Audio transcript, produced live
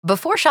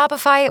Before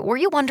Shopify, were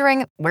you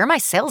wondering, where are my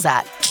sales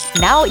at?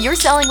 Now you're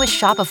selling with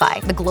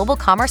Shopify, the global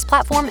commerce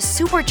platform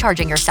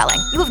supercharging your selling.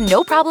 You have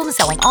no problem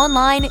selling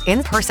online,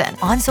 in person,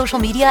 on social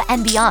media,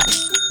 and beyond.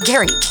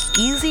 Gary,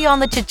 easy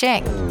on the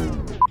cha-ching.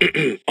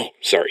 Oh,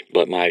 sorry,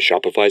 but my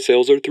Shopify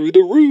sales are through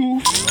the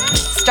roof.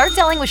 Start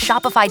selling with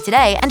Shopify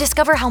today and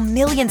discover how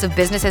millions of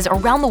businesses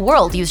around the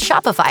world use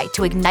Shopify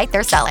to ignite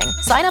their selling.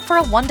 Sign up for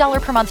a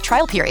 $1 per month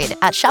trial period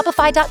at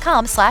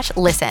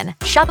shopify.com/listen.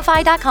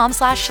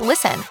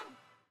 Shopify.com/listen.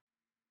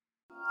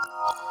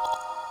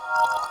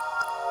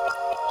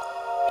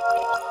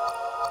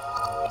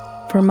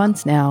 For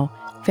months now,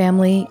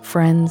 family,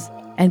 friends,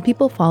 and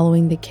people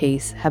following the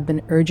case have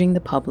been urging the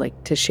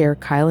public to share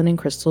Kylan and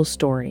Crystal's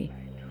story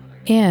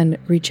and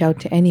reach out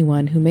to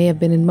anyone who may have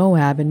been in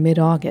Moab in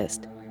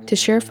mid-August to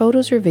share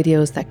photos or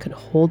videos that could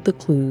hold the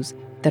clues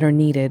that are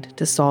needed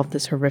to solve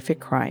this horrific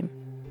crime.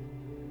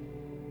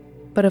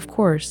 But of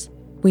course,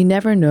 we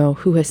never know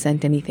who has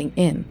sent anything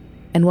in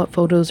and what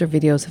photos or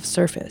videos have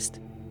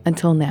surfaced,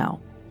 until now.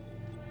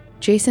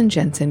 Jason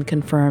Jensen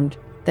confirmed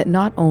that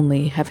not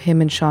only have him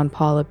and Sean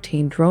Paul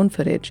obtained drone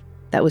footage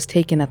that was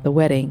taken at the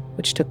wedding,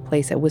 which took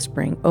place at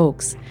Whispering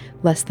Oaks,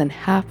 less than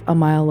half a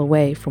mile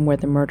away from where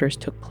the murders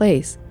took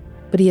place,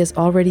 but he has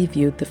already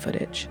viewed the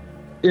footage.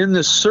 In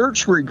the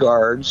search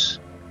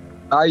regards,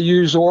 I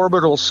use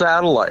orbital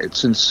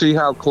satellites and see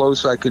how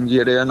close I can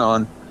get in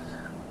on,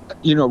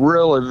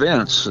 real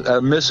events. A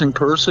missing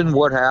person,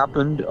 what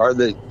happened? Are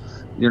they,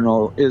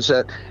 is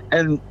that,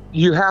 and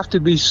you have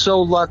to be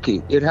so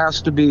lucky. It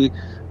has to be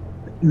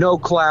no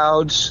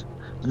clouds.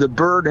 The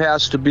bird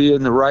has to be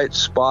in the right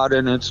spot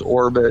in its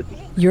orbit.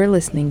 You're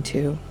listening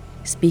to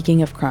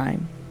Speaking of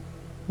Crime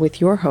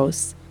with your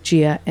hosts,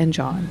 Gia and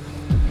John.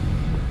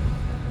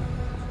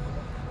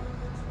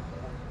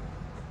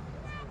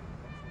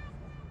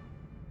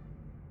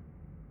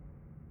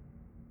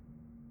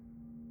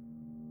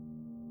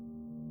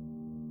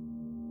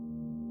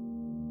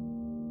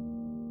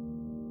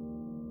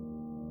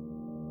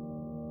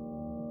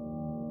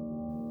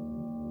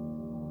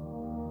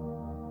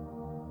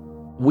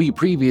 We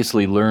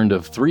previously learned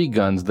of 3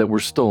 guns that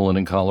were stolen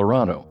in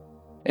Colorado,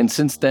 and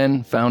since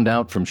then found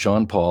out from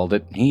Sean Paul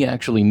that he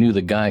actually knew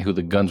the guy who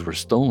the guns were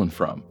stolen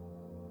from.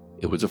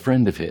 It was a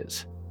friend of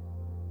his.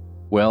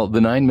 Well,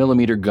 the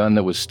 9mm gun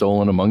that was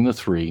stolen among the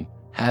 3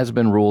 has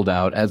been ruled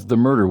out as the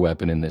murder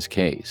weapon in this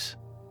case.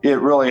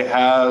 It really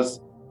has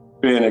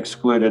been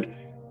excluded.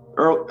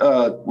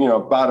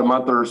 About a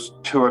month or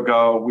 2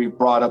 ago, we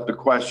brought up the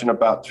question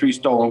about 3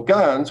 stolen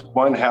guns.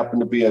 One happened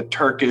to be a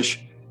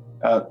Turkish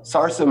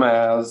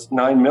Sarsimaz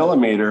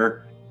 9mm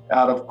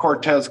out of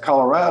Cortez,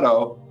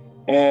 Colorado,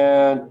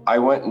 and I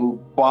went and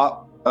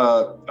bought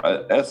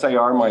a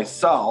SAR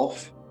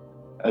myself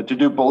to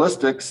do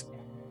ballistics,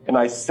 and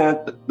I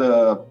sent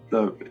the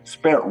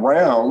spent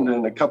round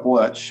and a couple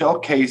of shell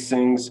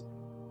casings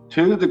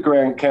to the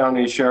Grand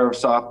County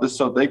Sheriff's Office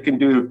so they can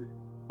do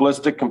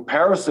ballistic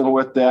comparison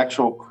with the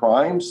actual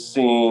crime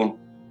scene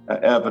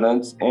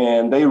evidence,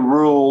 and they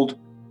ruled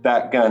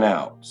that gun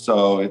out.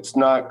 So it's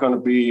not going to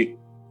be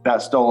that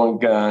stolen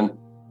gun,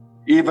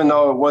 even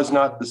though it was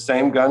not the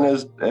same gun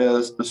as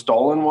the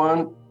stolen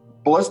one.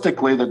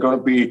 Ballistically, they're going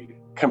to be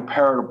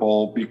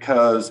comparable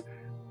because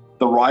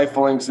the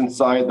riflings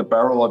inside the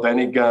barrel of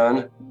any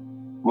gun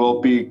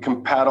will be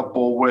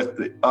compatible with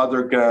the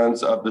other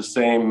guns of the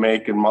same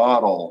make and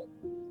model.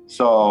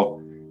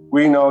 So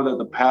we know that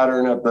the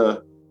pattern of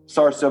the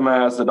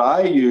Sarsimaz that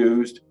I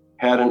used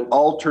had an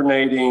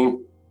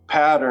alternating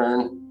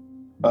pattern,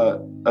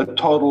 a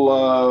total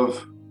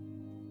of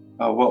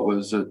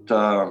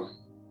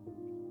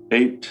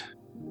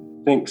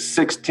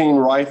 16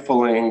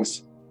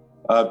 riflings,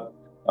 a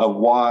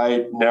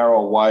wide,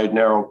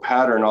 narrow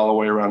pattern all the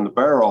way around the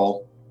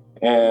barrel.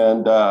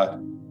 And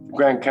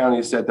Grand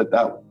County said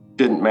that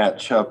didn't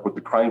match up with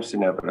the crime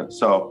scene evidence.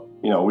 So,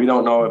 we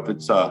don't know if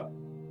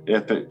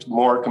it's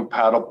more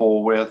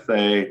compatible with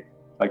a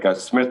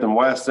Smith &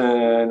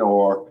 Wesson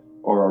or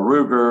a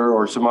Ruger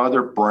or some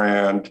other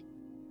brand,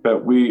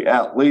 but we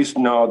at least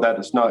know that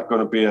it's not going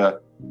to be a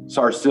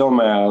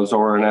Sarsilmaz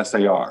or an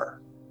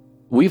SAR.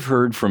 We've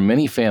heard from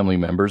many family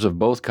members of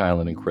both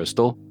Kylan and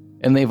Crystal,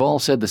 and they've all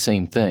said the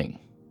same thing.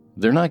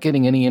 They're not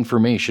getting any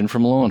information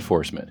from law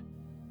enforcement.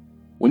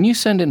 When you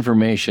send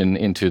information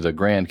into the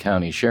Grand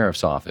County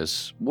Sheriff's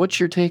Office, what's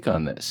your take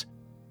on this?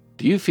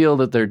 Do you feel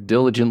that they're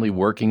diligently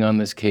working on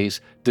this case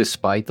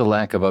despite the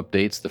lack of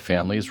updates the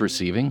family is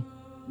receiving?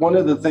 One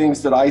of the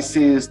things that I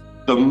see is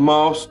the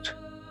most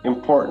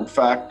important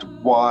fact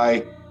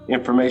why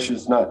information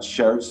is not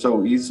shared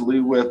so easily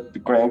with the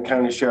Grand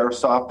County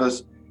Sheriff's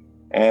Office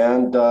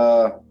and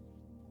the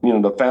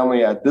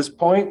family at this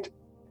point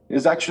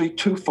is actually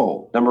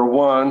twofold. Number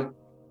one,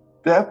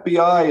 the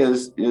FBI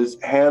is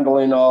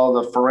handling all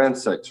the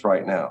forensics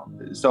right now.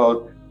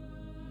 So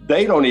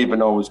they don't even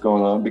know what's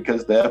going on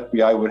because the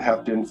FBI would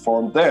have to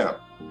inform them.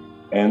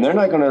 And they're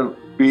not going to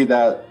be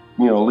that,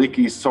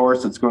 leaky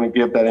source that's going to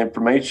give that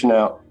information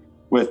out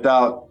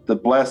without the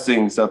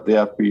blessings of the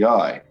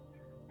FBI.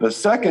 The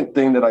second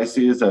thing that I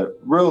see is a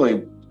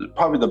really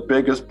probably the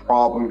biggest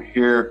problem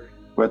here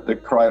with the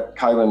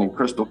Kylan and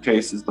Crystal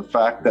case is the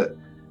fact that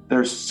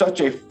there's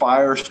such a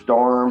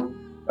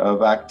firestorm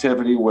of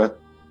activity with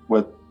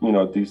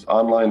these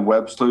online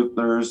web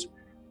sleuthers.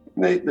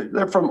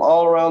 They're from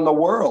all around the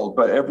world,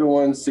 but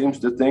everyone seems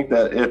to think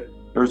that if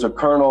there's a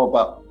kernel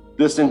about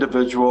this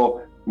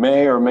individual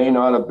may or may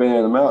not have been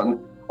in the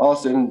mountain, all of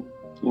a sudden,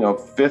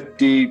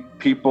 50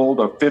 people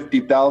to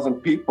 50,000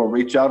 people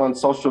reach out on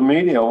social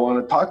media and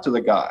want to talk to the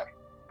guy.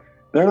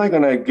 They're not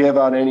going to give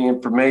out any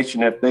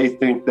information if they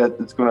think that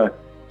it's going to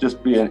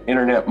just be an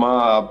internet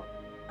mob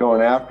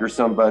going after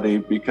somebody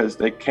because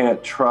they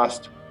can't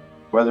trust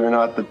whether or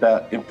not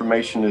that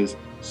information is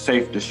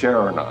safe to share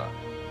or not.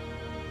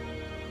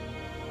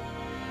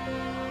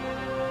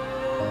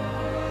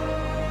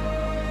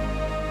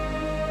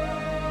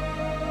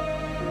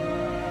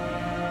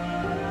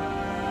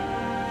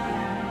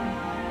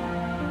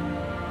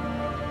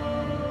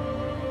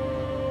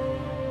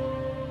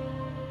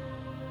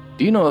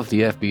 Do you know if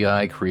the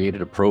FBI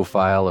created a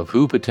profile of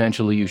who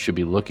potentially you should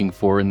be looking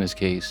for in this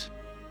case?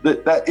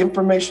 That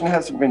information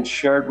hasn't been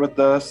shared with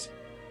us,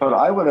 but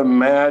I would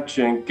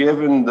imagine,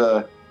 given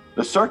the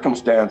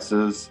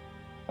circumstances,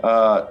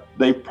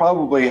 they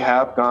probably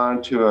have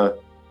gone to a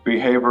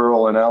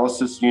behavioral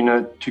analysis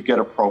unit to get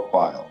a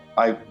profile.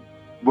 I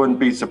wouldn't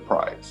be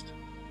surprised.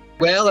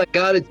 Well, I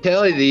got to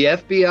tell you, the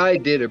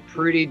FBI did a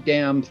pretty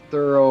damn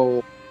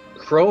thorough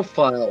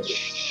profile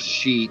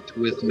sheet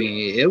with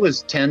me. It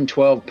was 10,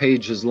 12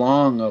 pages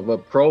long of a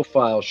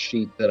profile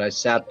sheet that I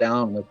sat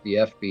down with the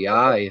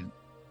FBI. And,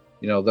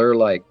 they're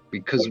like,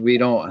 because we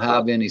don't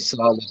have any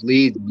solid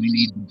leads, we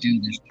need to do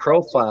this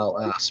profile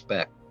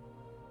aspect.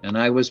 And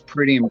I was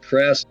pretty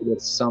impressed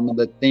with some of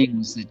the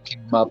things that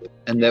came up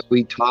and that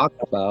we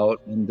talked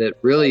about, and that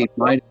really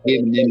might have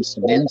given them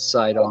some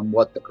insight on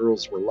what the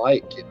girls were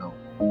like,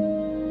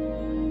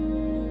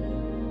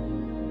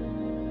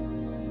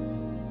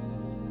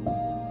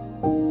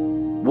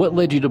 What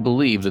led you to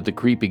believe that the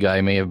creepy guy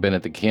may have been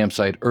at the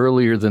campsite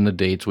earlier than the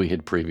dates we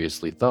had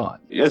previously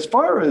thought? As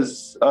far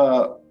as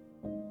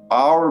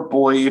our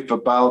belief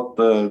about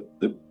the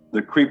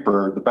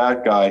creeper, the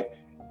bad guy,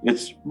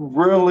 it's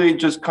really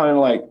just kind of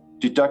like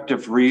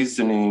deductive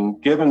reasoning,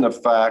 given the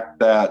fact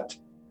that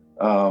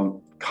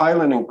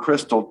Kylan and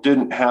Crystal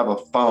didn't have a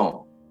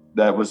phone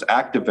that was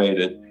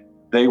activated.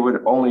 They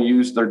would only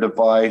use their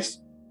device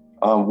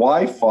on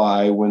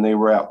Wi-Fi when they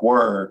were at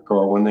work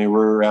or when they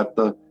were at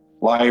the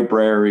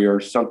library or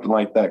something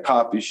like that,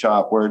 coffee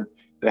shop, where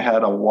they had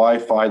a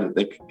Wi-Fi that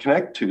they could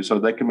connect to. So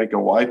they could make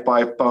a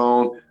Wi-Fi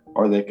phone,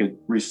 or they could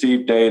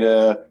receive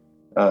data,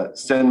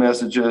 send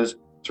messages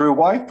through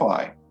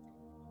Wi-Fi.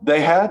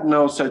 They had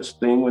no such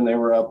thing when they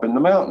were up in the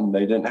mountain.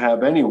 They didn't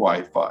have any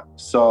Wi-Fi.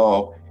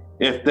 So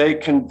if they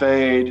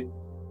conveyed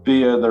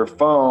via their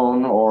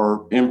phone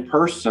or in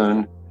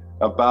person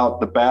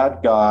about the bad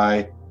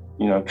guy,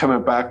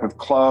 coming back with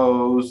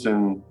clothes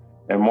and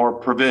more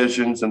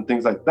provisions and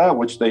things like that,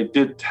 which they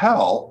did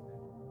tell,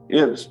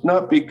 it's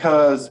not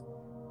because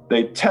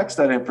they text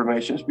that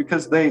information, it's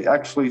because they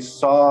actually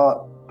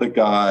saw the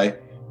guy.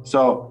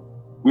 So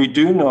we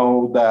do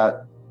know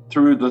that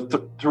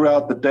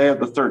throughout the day of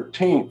the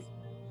 13th,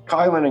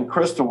 Kylan and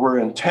Crystal were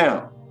in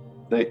town.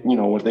 They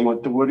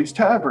went to Woody's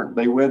Tavern.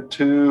 They went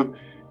to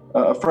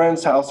a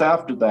friend's house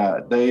after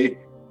that. They,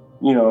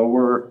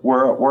 were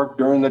at work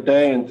during the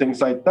day and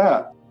things like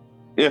that.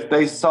 If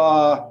they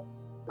saw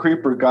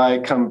creeper guy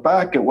come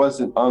back, it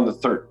wasn't on the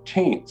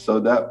 13th. So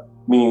that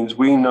means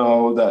we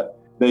know that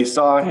they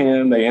saw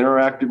him, they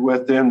interacted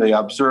with him, they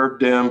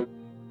observed him,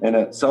 and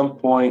at some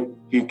point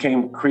he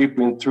came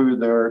creeping through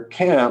their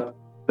camp.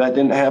 That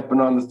didn't happen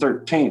on the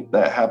 13th.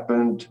 That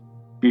happened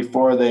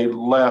before they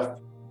left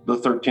the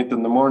 13th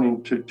in the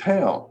morning to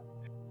town.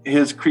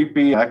 His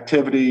creepy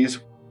activities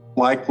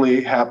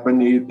likely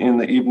happened in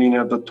the evening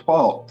of the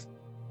 12th,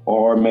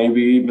 or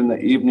maybe even the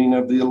evening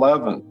of the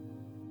 11th.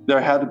 There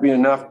had to be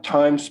enough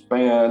time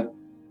span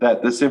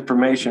that this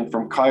information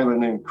from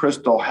Kylan and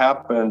Crystal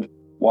happened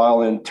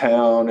while in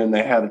town, and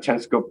they had a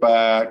chance to go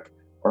back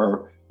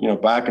or,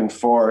 back and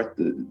forth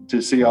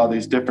to see all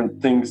these different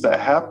things that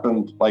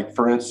happened. Like,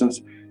 for instance,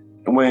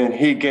 when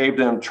he gave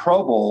them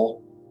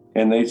trouble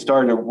and they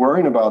started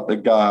worrying about the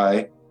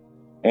guy,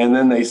 and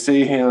then they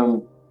see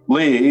him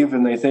leave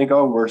and they think,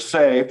 oh, we're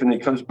safe, and he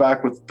comes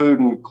back with food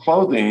and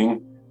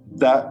clothing.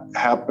 That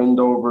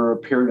happened over a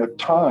period of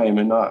time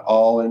and not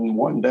all in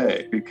one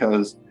day,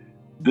 because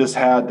this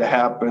had to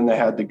happen. They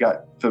had to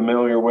get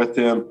familiar with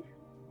him.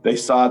 They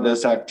saw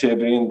this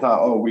activity and thought,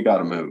 oh, we got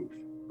to move,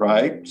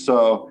 right?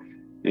 So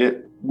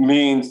it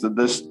means that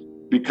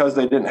because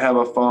they didn't have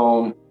a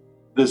phone,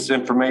 this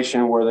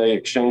information where they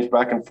exchanged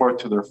back and forth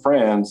to their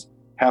friends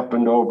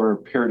happened over a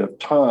period of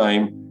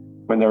time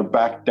when they're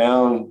back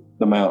down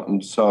the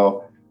mountain.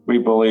 So we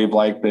believe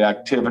like the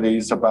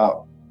activities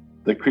about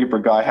the creeper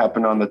guy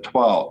happened on the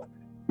 12th.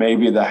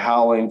 Maybe the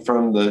howling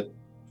from the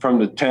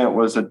tent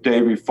was a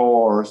day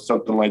before or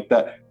something like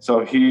that.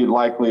 So he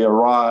likely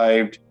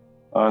arrived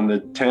on the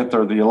 10th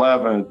or the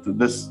 11th.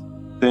 This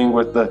thing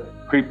with the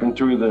creeping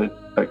through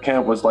the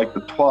camp was like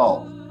the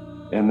 12th.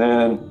 And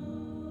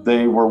then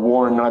they were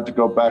warned not to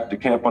go back to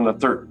camp on the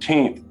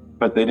 13th,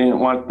 but they didn't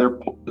want their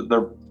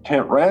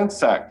tent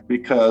ransacked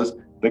because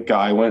the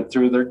guy went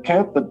through their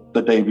camp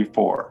the day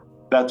before.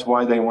 That's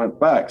why they went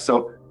back.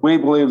 So we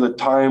believe the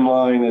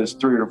timeline is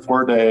 3 to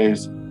 4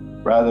 days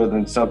rather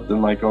than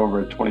something like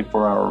over a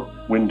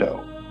 24-hour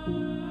window.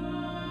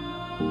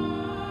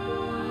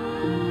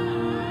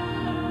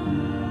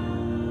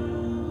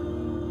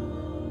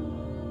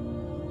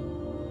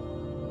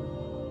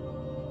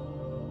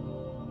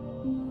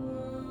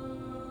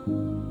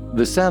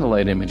 The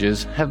satellite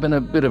images have been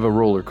a bit of a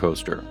roller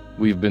coaster.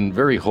 We've been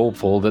very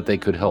hopeful that they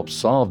could help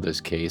solve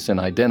this case and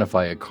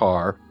identify a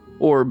car,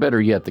 or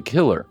better yet, the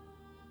killer.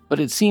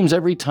 But it seems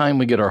every time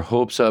we get our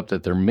hopes up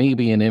that there may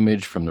be an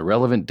image from the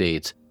relevant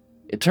dates,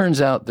 it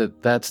turns out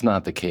that that's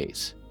not the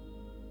case.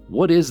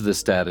 What is the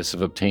status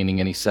of obtaining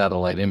any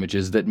satellite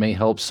images that may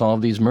help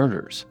solve these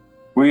murders?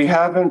 We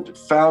haven't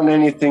found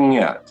anything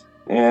yet.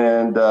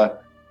 And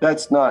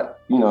that's not,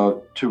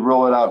 to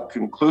rule it out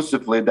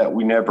conclusively that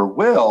we never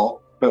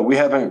will, but we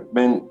haven't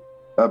been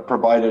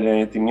provided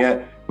anything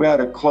yet. We had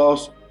a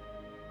close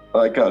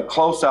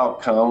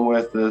outcome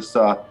with this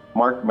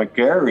Mark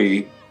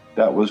McGarry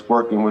that was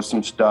working with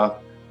some stuff,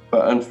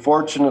 but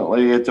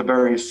unfortunately it's a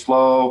very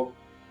slow,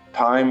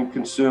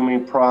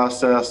 time-consuming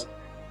process,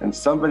 and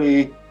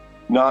somebody,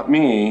 not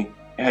me,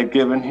 had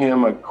given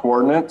him a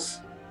coordinates,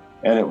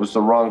 and it was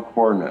the wrong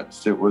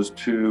coordinates. It was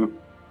to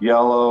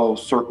Yellow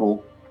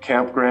Circle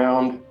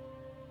Campground,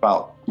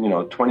 about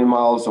 20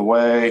 miles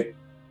away,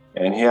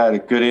 and he had a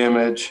good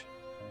image,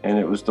 and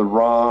it was the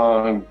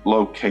wrong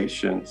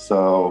location.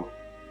 So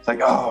it's like,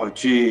 oh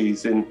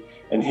geez, and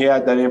he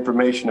had that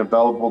information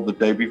available the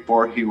day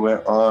before he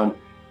went on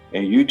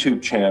a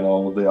YouTube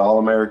channel, the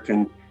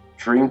All-American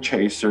Dream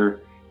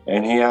Chaser,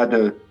 and he had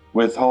to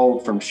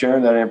withhold from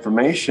sharing that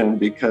information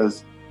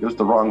because it was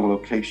the wrong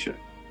location.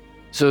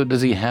 So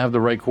does he have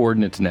the right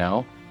coordinates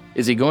now?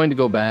 Is he going to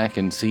go back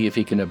and see if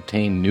he can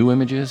obtain new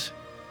images?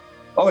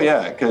 Oh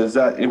yeah, because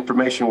that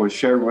information was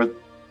shared with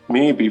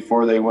me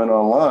before they went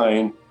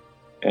online,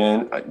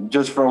 and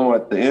just from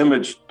what the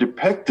image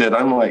depicted,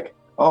 I'm like,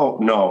 oh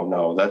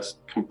no, that's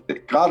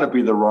got to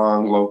be the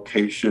wrong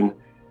location.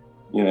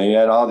 You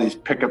had all these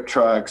pickup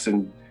trucks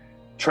and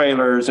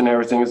trailers and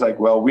everything. It's like,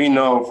 well, we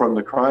know from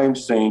the crime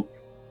scene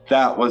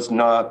that was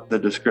not the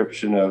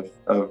description of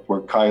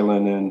where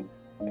Kylan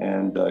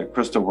and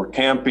Crystal were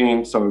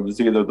camping. So it was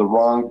either the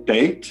wrong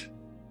date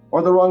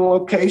or the wrong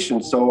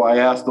location. So I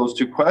asked those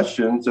two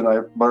questions, and I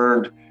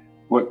learned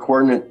what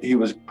coordinate he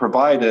was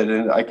provided,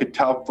 and I could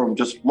tell from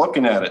just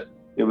looking at it,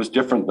 it was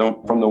different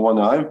from the one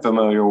that I'm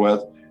familiar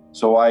with.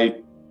 So I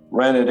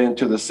ran it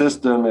into the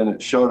system, and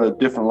it showed a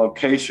different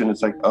location.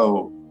 It's like,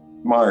 oh,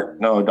 Mark,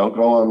 no, don't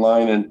go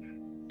online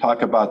and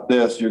talk about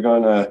this. You're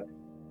going to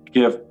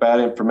give bad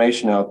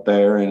information out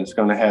there, and it's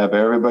going to have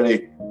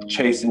everybody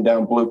chasing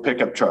down blue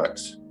pickup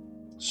trucks.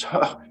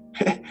 So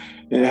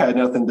it had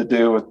nothing to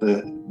do with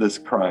this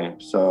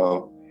crime.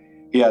 So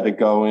he had to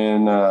go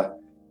in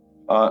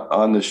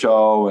on the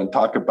show and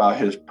talk about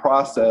his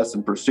process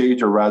and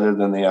procedure rather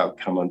than the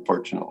outcome,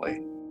 unfortunately.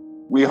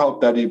 We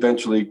hope that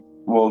eventually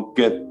we'll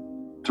get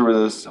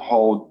through this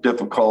whole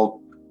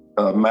difficult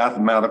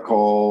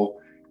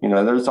mathematical,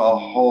 there's a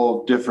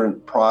whole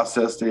different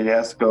process that he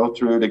has to go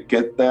through to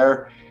get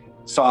there,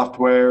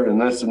 software and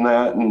this and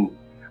that. And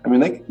I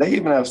mean, they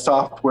even have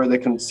software that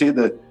can see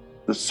the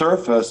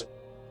surface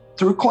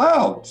through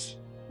clouds,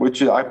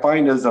 which I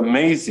find is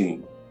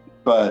amazing.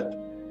 But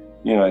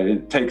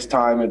it takes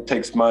time, it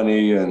takes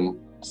money, and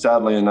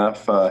sadly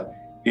enough,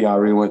 he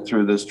already went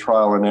through this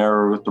trial and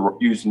error with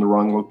using the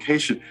wrong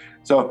location.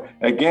 So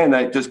again,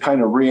 that just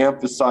kind of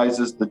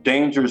reemphasizes the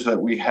dangers that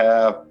we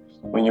have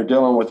when you're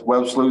dealing with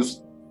web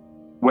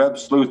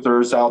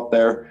sleuthers out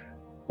there,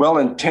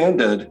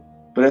 well-intended,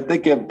 but if they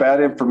give bad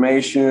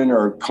information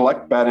or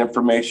collect bad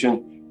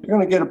information, you're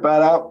going to get a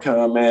bad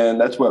outcome. And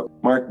that's what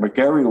Mark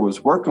McGarry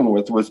was working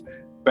with, was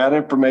bad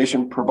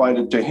information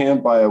provided to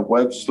him by a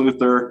web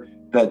sleuther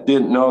that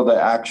didn't know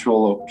the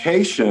actual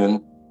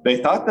location. They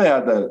thought they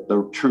had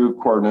the true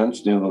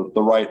coordinates, the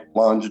right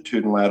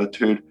longitude and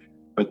latitude,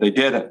 but they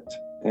didn't.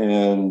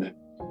 And,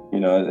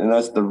 and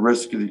that's the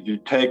risk that you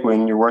take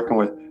when you're working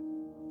with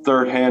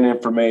third-hand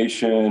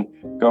information,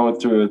 going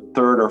through a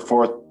third or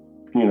fourth,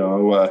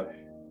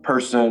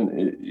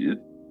 person.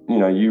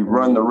 You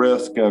run the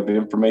risk of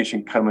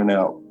information coming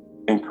out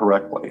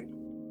incorrectly.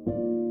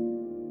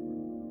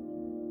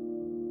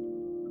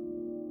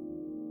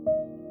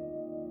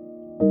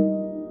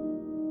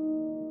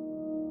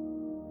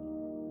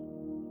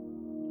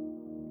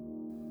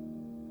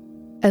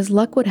 As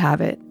luck would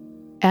have it,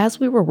 as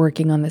we were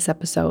working on this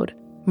episode,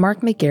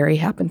 Mark McGarry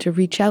happened to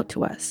reach out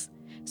to us.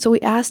 So we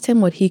asked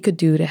him what he could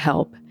do to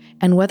help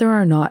and whether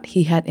or not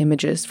he had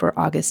images for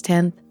August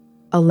 10th,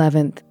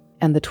 11th,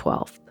 and the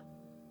 12th.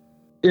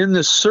 In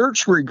the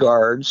search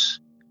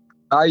regards,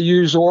 I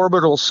use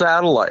orbital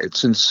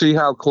satellites and see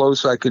how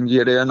close I can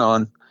get in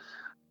on,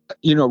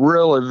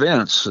 real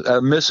events.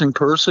 A missing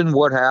person,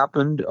 what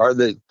happened? Are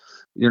they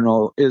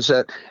is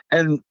that,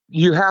 and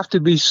you have to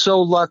be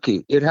so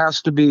lucky. It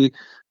has to be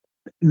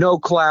no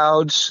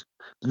clouds.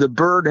 The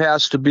bird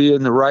has to be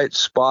in the right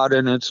spot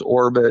in its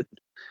orbit,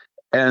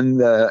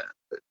 and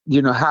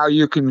how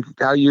you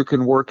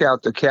can work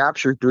out the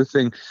capture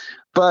thing.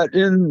 But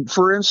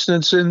for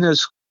instance, in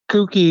this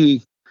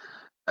kooky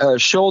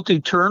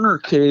Schulte Turner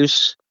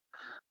case,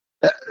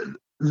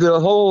 the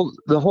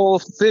whole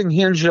thing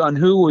hinged on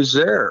who was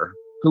there,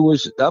 who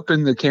was up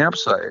in the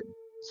campsite.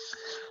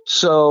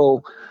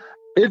 So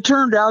it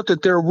turned out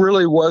that there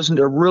really wasn't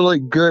a really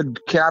good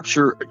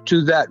capture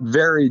to that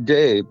very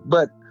day,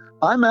 but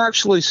I'm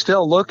actually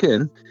still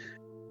looking.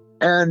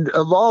 And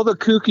of all the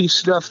kooky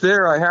stuff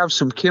there, I have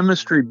some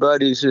chemistry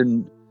buddies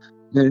in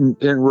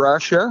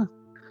Russia,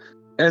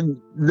 and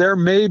there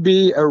may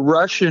be a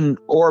Russian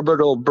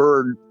orbital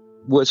bird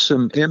with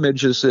some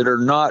images that are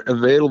not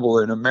available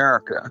in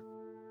America.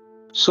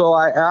 So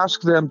I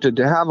asked them to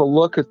have a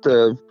look at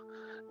the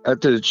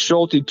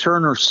Schulte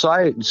Turner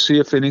site and see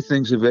if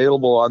anything's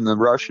available on the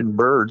Russian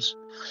birds.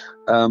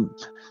 I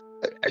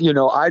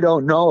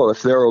don't know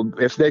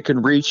if they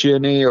can reach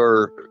any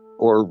or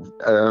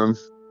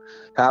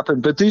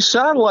happen, but these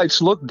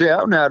satellites look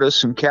down at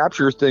us and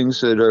capture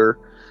things that are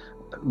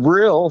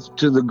real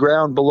to the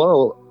ground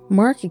below.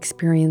 Mark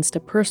experienced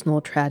a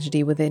personal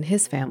tragedy within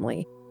his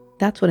family.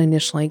 That's what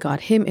initially got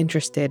him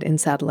interested in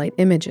satellite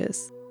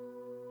images.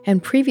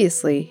 And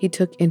previously, he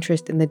took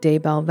interest in the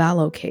Daybell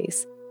Vallow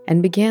case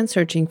and began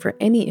searching for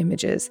any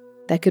images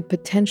that could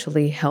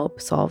potentially help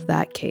solve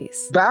that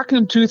case. Back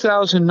in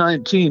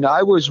 2019,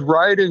 I was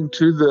writing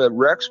to the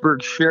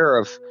Rexburg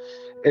sheriff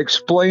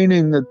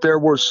explaining that there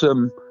were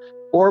some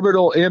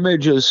orbital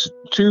images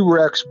to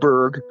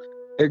Rexburg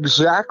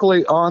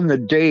exactly on the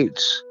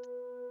dates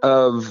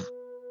of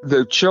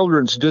the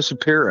children's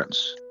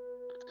disappearance.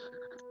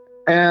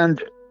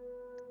 And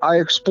I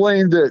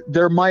explained that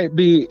there might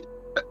be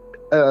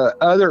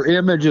other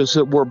images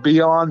that were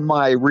beyond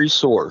my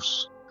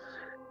resource.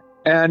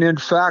 And in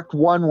fact,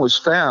 one was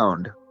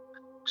found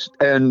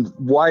and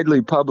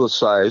widely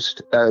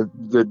publicized.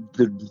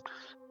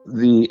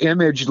 The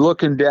image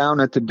looking down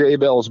at the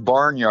Daybell's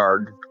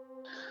barnyard.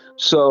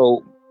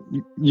 So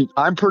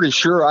I'm pretty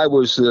sure I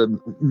was the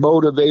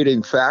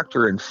motivating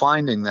factor in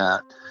finding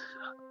that.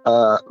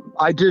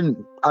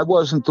 I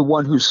wasn't the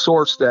one who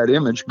sourced that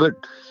image, but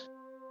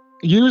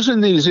using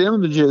these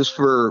images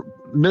for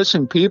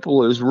missing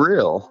people is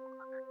real,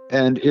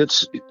 and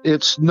it's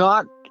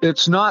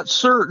not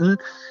certain.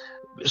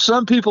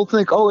 Some people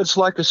think, oh, it's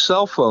like a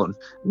cell phone.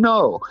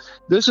 No,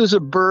 this is a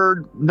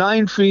bird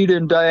 9 feet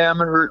in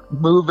diameter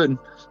moving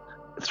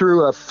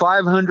through a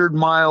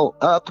 500-mile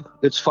up.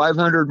 It's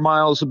 500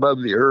 miles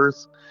above the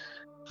Earth,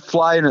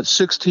 flying at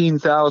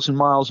 16,000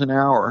 miles an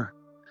hour.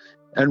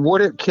 And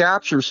what it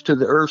captures to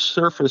the Earth's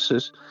surface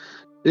is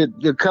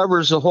it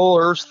covers the whole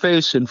Earth's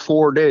face in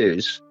 4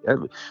 days.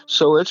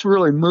 So it's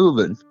really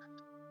moving.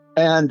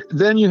 And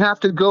then you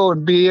have to go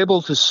and be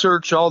able to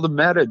search all the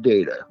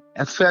metadata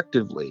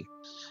effectively.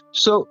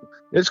 So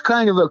it's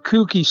kind of a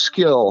kooky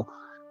skill.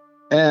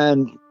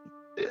 And,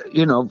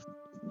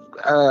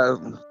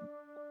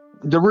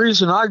 the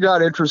reason I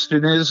got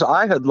interested is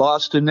I had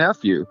lost a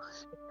nephew,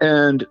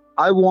 and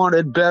I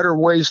wanted better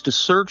ways to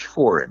search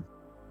for him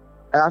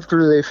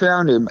after they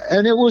found him.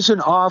 And it was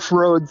an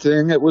off-road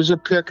thing. It was a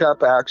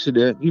pickup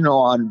accident,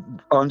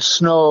 on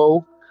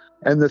snow,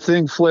 and the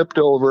thing flipped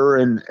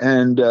over,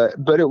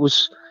 but it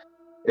was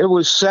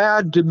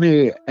sad to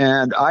me,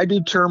 and I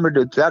determined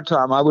at that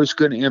time I was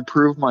going to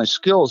improve my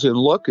skills in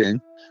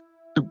looking,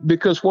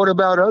 because what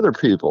about other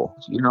people,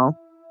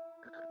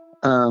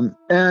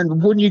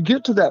 and when you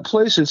get to that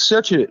place, it's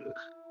such a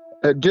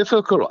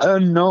difficult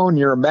unknown.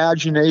 Your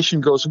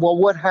imagination goes, well,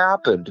 what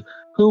happened?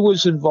 Who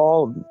was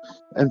involved?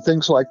 And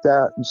things like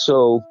that. And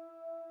so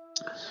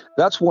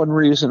that's one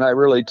reason I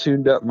really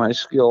tuned up my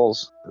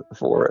skills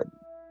for it.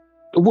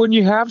 When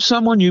you have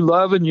someone you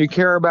love and you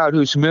care about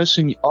who's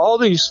missing, all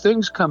these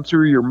things come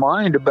through your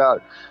mind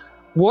about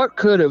what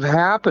could have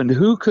happened,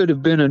 who could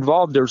have been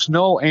involved. There's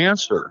no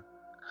answer.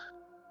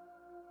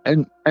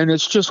 And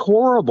it's just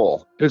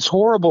horrible. It's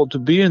horrible to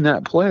be in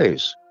that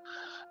place.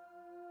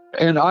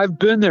 And I've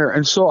been there.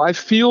 And so I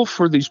feel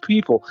for these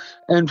people.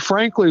 And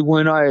frankly,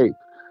 when I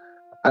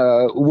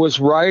was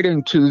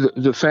writing to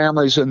the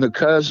families and the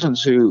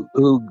cousins who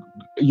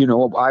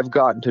I've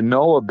gotten to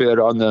know a bit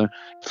on the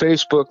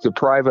Facebook, the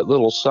private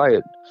little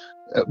site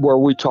where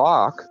we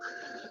talk,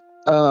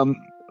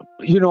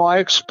 I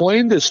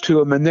explained this to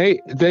them, and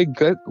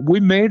we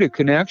made a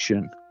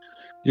connection.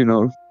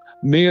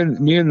 Me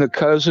and the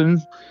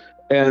cousin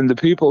and the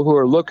people who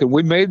are looking,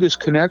 we made this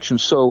connection.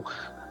 So,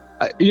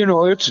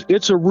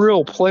 it's a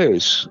real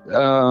place.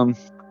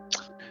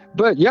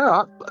 But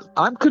yeah,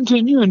 I'm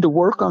continuing to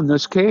work on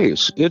this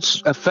case.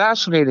 It's a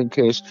fascinating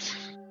case.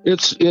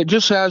 It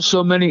just has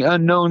so many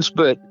unknowns,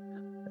 but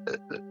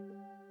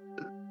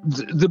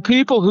the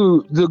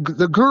people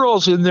the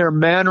girls in their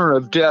manner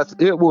of death,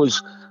 it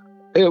was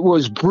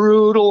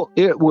brutal.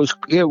 It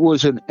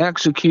was an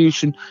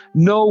execution.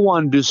 No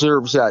one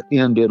deserves that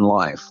end in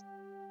life.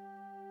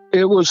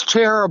 It was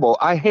terrible.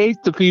 I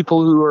hate the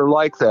people who are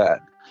like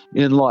that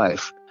in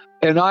life.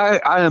 And I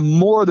am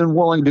more than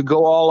willing to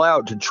go all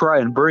out to try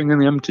and bring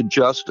them to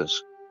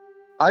justice.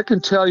 I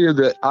can tell you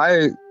that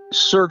I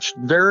searched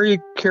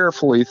very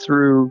carefully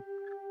through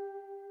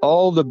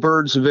all the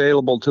birds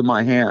available to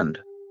my hand,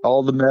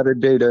 all the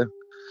metadata.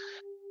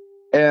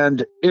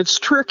 And it's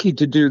tricky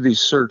to do these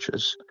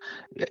searches.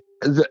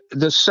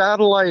 The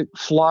satellite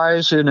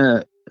flies in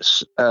a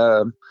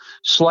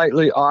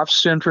slightly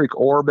off-centric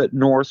orbit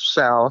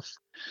north-south.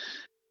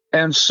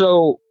 And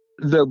so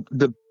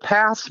the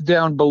path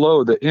down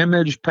below, the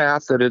image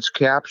path that it's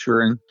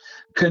capturing,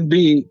 can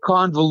be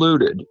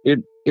convoluted.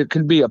 It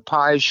can be a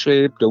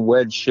pie-shaped, a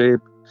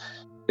wedge-shaped.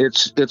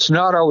 It's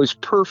not always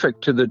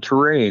perfect to the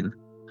terrain.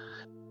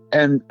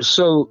 And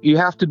so you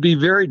have to be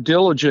very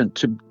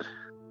diligent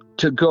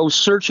to go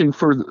searching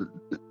for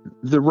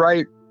the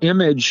right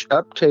image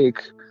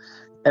uptake,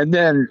 and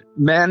then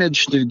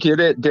manage to get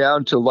it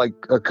down to like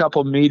a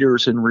couple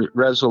meters in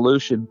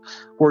resolution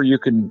where you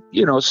can,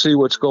 see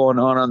what's going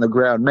on the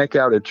ground, make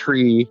out a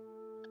tree,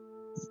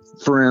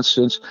 for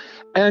instance.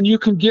 And you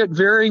can get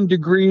varying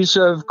degrees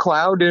of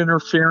cloud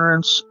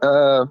interference,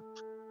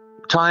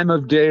 time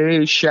of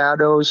day,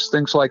 shadows,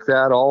 things like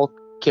that, all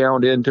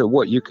count into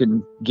what you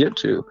can get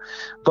to.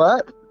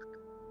 But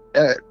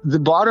the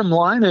bottom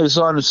line is,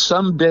 on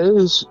some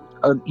days,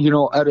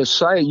 at a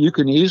site, you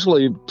can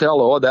easily tell,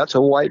 oh, that's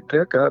a white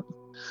pickup,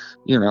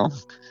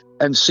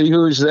 and see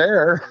who's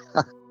there.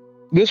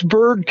 This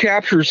bird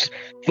captures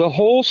the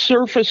whole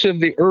surface of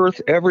the Earth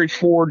every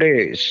 4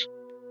 days.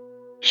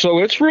 So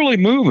it's really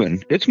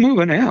moving. It's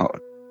moving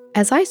out.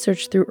 As I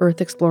searched through Earth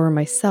Explorer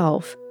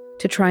myself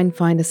to try and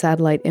find a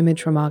satellite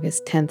image from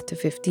August 10th to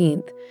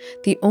 15th,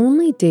 the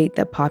only date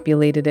that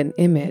populated an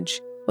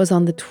image was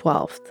on the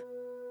 12th.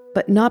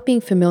 But not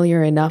being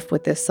familiar enough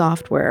with this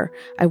software,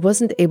 I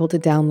wasn't able to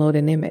download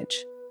an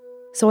image.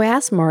 So I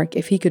asked Mark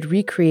if he could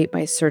recreate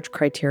my search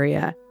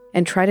criteria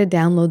and try to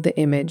download the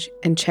image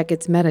and check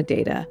its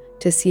metadata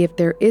to see if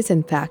there is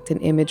in fact an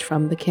image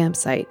from the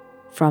campsite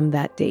from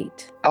that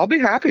date. I'll be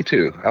happy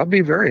to. I'll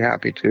be very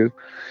happy to.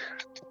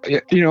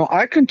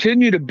 I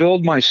continue to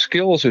build my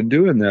skills in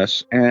doing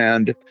this,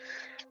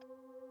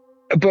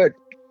 but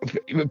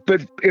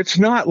it's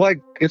not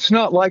like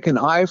an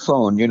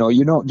iPhone.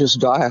 You don't just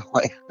dial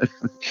it.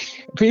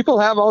 People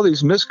have all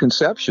these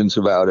misconceptions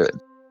about it.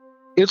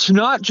 It's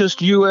not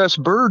just U.S.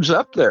 birds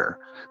up there.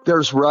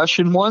 There's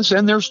Russian ones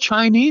and there's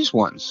Chinese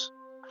ones.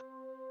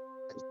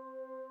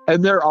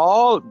 And they're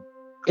all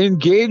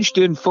engaged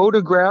in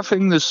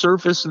photographing the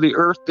surface of the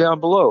Earth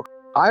down below.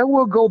 I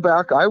will go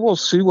back. I will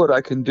see what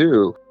I can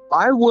do.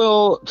 I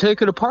will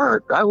take it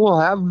apart. I will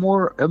have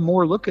more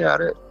look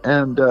at it,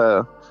 and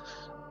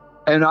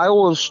I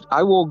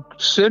will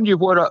send you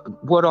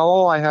what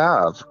all I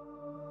have.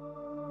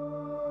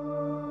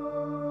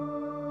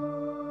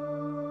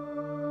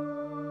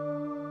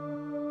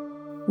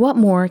 What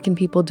more can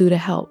people do to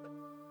help?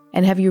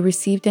 And have you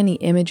received any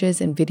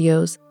images and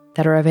videos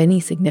that are of any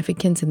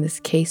significance in this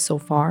case so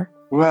far?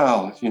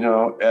 Well,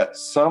 at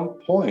some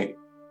point,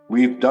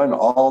 we've done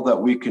all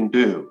that we can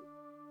do,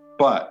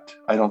 but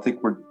I don't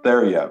think we're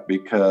there yet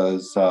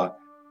because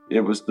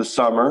it was the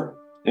summer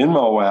in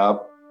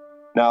Moab.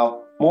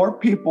 Now, more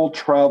people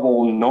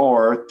travel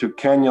north to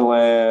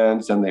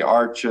Canyonlands and the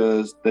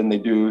Arches than they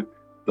do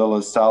the La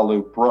Salle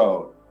Loop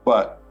Road,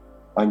 but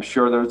I'm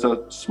sure there's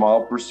a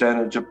small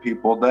percentage of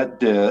people that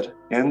did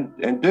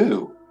and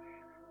do.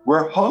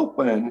 We're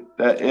hoping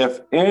that if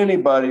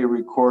anybody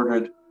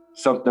recorded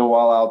something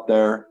while out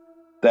there,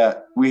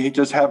 that we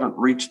just haven't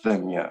reached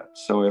them yet.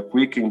 So if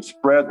we can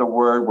spread the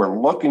word, we're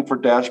looking for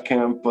dash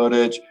cam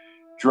footage,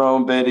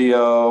 drone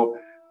video,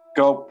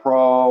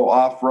 GoPro,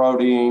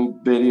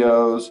 off-roading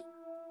videos,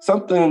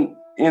 something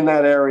in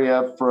that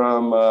area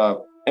from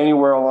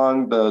anywhere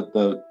along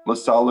the La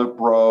Salle Loop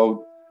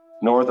Road,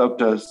 north up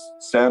to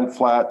Sand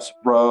Flats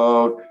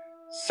Road,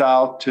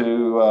 south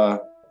to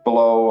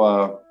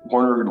below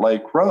Warner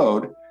Lake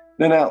Road,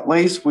 then at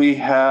least we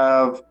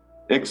have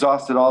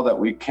exhausted all that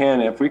we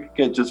can. If we could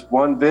get just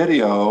one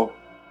video,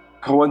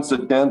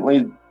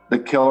 coincidentally, the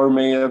killer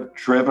may have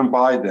driven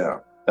by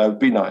them. That would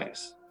be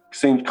nice.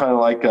 Seems kind of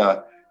like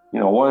a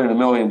 1 in a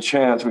million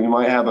chance. We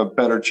might have a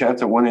better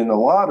chance at winning the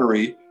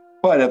lottery,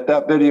 but if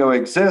that video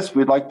exists,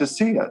 we'd like to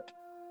see it.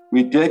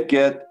 We did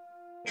get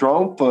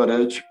drone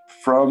footage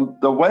from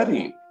the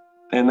wedding,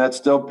 and that's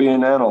still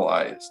being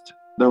analyzed.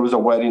 There was a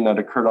wedding that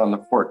occurred on the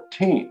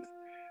 14th,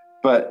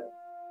 but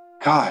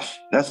gosh,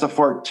 that's the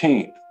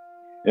 14th.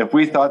 If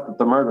we thought that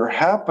the murder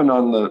happened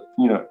on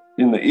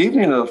in the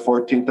evening of the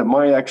 14th, it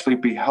might actually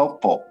be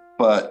helpful.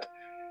 But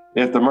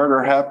if the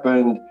murder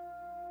happened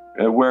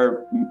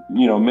where,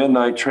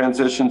 midnight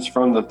transitions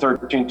from the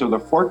 13th to the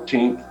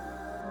 14th,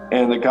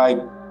 and the guy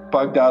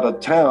bugged out of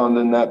town,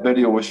 then that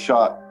video was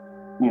shot,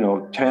 10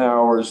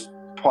 hours,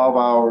 12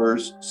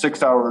 hours,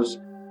 6 hours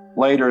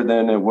later,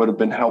 then it would have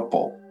been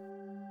helpful.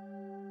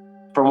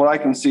 From what I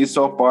can see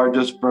so far,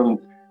 just from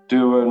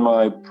doing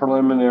my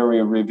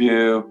preliminary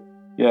review,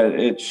 yeah,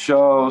 it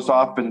shows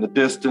off in the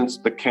distance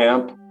the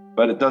camp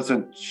but it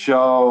doesn't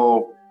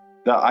show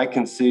that I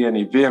can see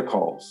any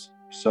vehicles.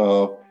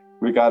 So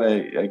we got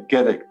to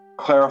get it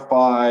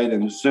clarified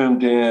and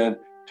zoomed in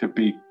to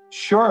be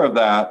sure of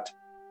that.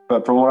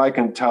 But from what I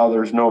can tell,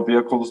 there's no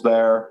vehicles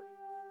there,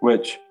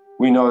 which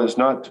we know is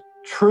not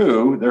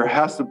true. There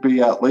has to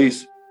be at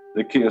least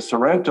the Kia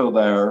Sorento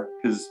there,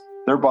 because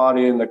their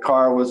body in the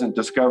car wasn't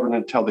discovered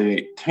until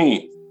the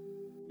 18th.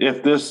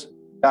 If this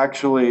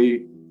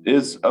actually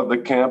is of the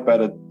camp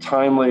at a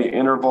timely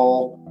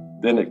interval,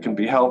 then it can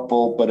be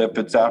helpful. But if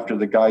it's after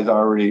the guy's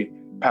already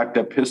packed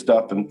up his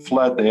stuff and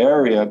fled the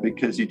area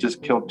because he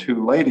just killed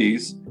 2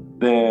 ladies,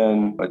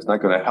 then it's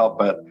not going to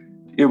help it.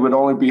 It would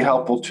only be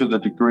helpful to the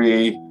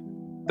degree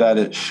that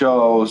it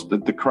shows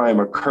that the crime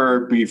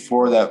occurred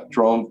before that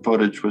drone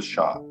footage was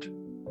shot.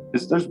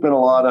 Because there's been a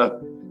lot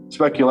of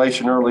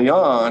speculation early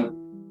on.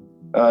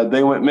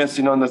 They went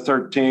missing on the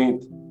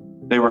 13th.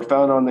 They were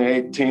found on the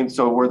 18th.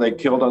 So were they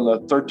killed on the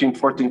 13th,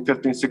 14th,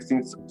 15th,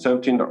 16th,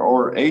 17th,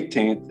 or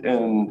 18th?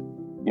 And,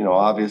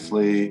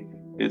 obviously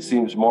it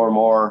seems more and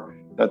more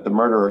that the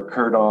murder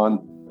occurred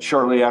on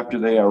shortly after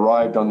they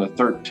arrived on the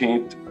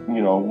 13th,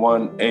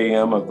 1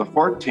 a.m. of the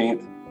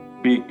 14th,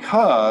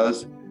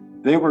 because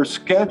they were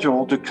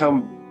scheduled to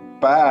come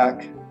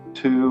back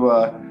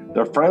to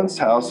their friend's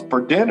house for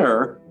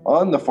dinner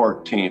on the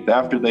 14th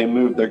after they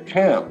moved their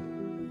camp.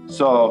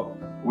 So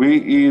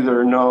we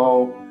either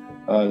know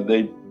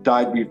they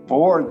died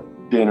before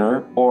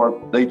dinner,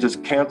 or they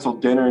just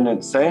canceled dinner and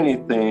didn't say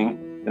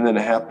anything, and then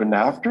it happened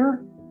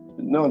after.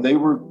 No, they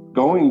were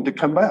going to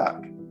come back.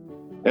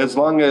 As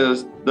long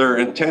as their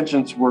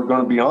intentions were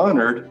going to be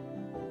honored,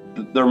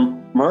 their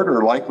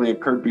murder likely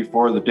occurred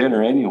before the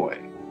dinner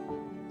anyway.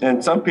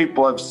 And some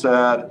people have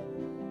said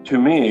to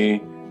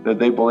me that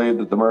they believe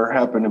that the murder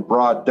happened in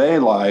broad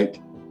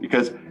daylight,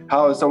 because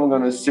how is someone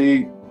going to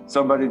see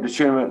somebody to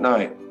shoot them at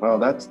night? Well,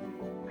 that's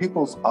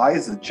people's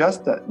eyes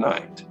adjust at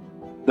night.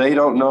 They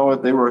don't know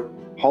if they were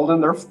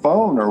holding their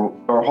phone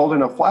or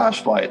holding a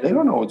flashlight. They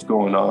don't know what's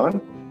going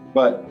on.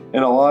 But a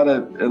lot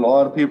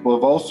of people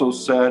have also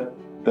said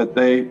that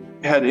they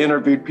had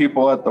interviewed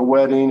people at the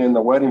wedding, and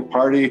the wedding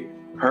party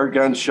heard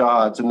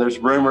gunshots, and there's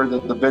rumor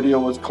that the video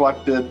was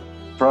collected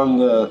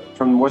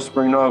from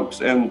Whispering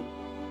Oaks, and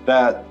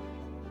that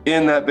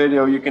in that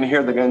video you can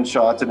hear the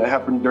gunshots, and it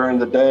happened during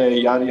the day,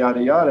 yada,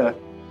 yada, yada.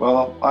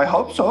 Well, I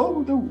hope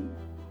so,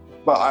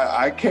 but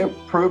I can't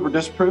prove or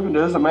disprove it. It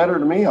doesn't matter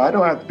to me. I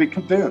don't have to be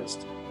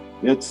convinced.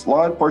 It's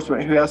law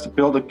enforcement who has to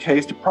build a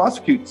case to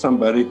prosecute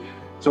somebody.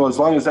 So as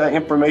long as that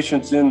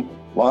information's in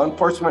law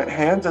enforcement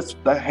hands, that's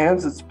the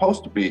hands it's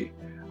supposed to be.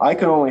 I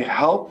can only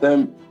help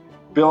them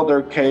build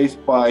their case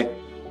by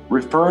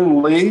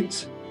referring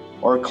leads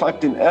or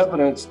collecting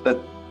evidence that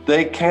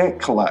they can't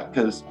collect,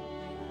 because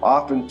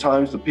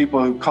oftentimes the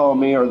people who call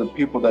me are the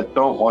people that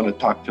don't want to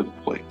talk to the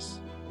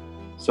police.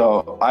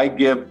 So I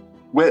give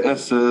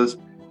witnesses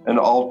an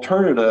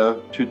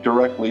alternative to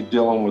directly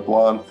dealing with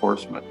law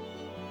enforcement.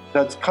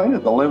 That's kind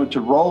of the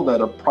limited role that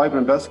a private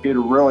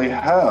investigator really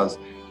has.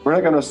 We're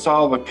not going to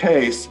solve a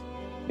case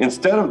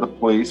instead of the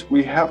police.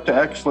 We have to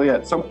actually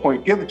at some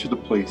point give it to the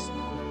police.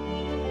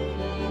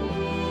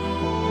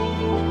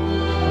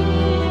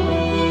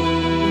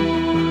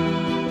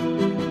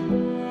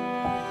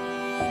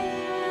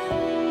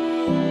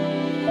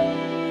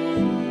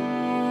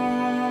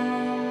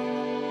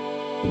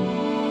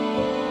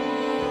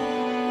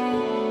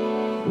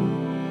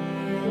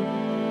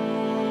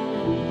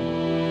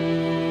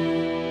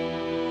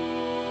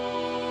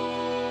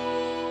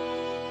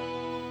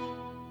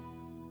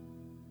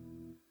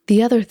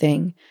 The other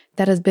thing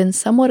that has been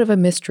somewhat of a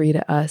mystery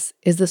to us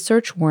is the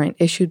search warrant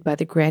issued by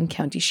the Grand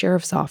County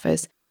Sheriff's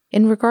Office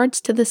in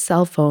regards to the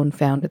cell phone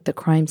found at the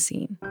crime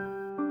scene.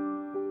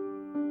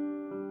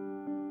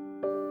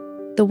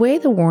 The way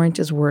the warrant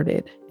is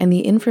worded and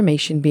the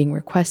information being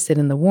requested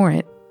in the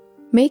warrant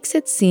makes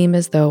it seem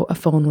as though a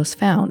phone was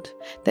found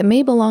that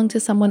may belong to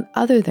someone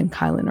other than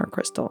Kylan or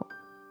Crystal.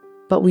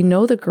 But we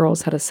know the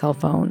girls had a cell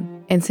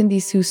phone, and Cindy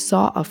Sue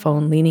saw a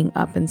phone leaning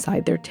up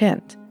inside their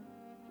tent.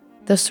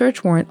 The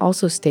search warrant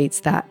also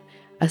states that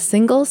a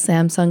single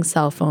Samsung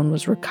cell phone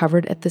was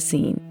recovered at the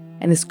scene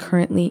and is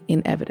currently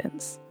in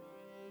evidence.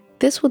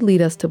 This would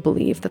lead us to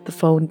believe that the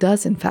phone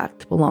does in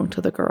fact belong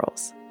to the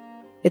girls.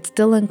 It's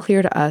still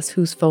unclear to us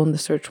whose phone the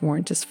search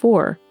warrant is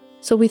for,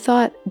 so we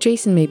thought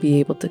Jason may be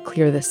able to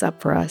clear this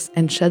up for us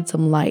and shed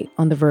some light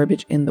on the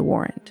verbiage in the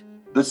warrant.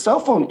 The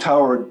cell phone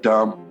tower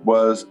dump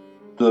was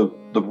the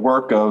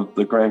work of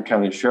the Grand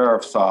County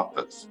Sheriff's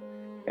Office,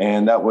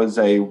 and that was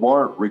a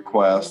warrant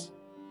request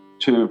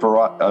to a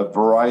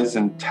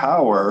Verizon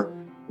tower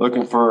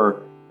looking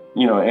for,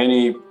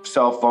 any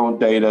cell phone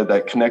data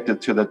that connected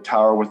to the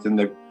tower within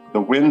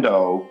the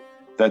window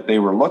that they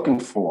were looking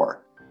for.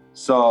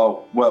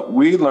 So what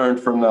we learned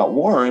from that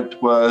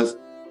warrant was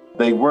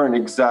they weren't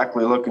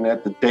exactly looking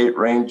at the date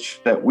range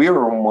that we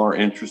were more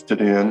interested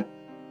in,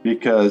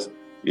 because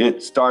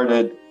it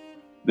started,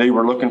 they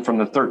were looking from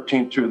the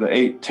 13th through the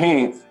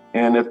 18th.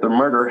 And if the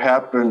murder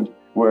happened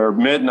where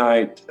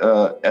midnight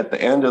at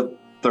the end of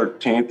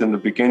 13th and the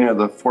beginning of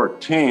the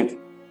 14th,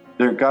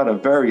 they've got a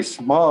very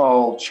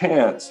small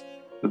chance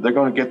that they're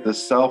going to get the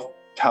cell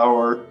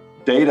tower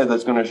data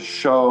that's going to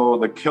show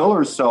the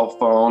killer's cell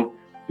phone,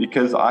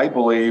 because I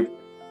believe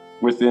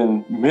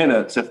within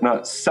minutes, if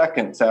not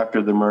seconds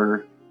after the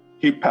murder,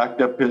 he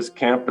packed up his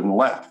camp and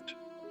left.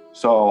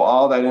 So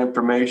all that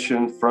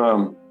information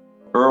from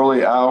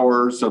early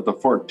hours of the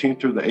 14th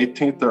through the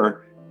 18th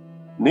are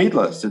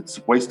needless.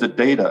 It's wasted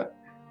data.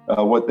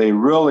 What they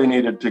really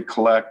needed to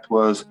collect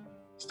was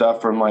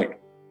stuff from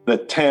like the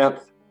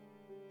 10th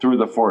through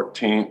the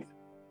 14th.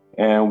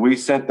 And we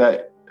sent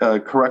that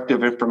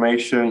corrective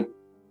information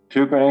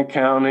to Grand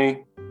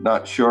County.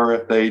 Not sure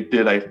if they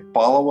did a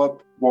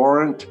follow-up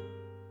warrant,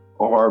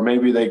 or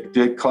maybe they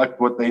did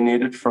collect what they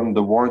needed from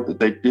the warrant that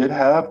they did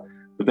have,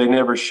 but they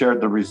never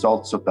shared the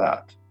results of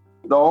that.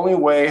 The only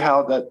way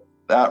how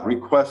that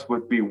request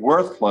would be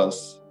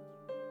worthless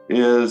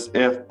is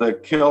if the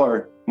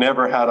killer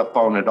never had a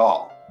phone at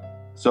all.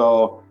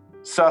 So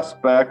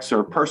suspects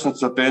or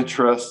persons of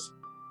interest,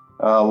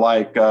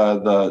 like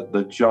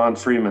the John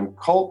Freeman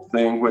cult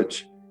thing,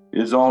 which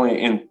is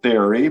only in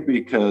theory,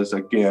 because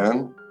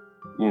again,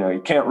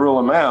 you can't rule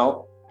them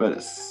out, but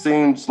it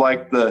seems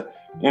like the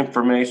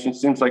information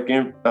seems like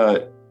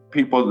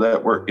people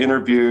that were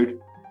interviewed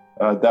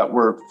that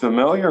were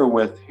familiar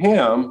with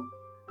him,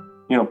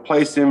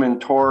 place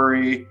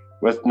inventory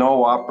with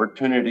no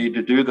opportunity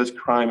to do this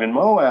crime in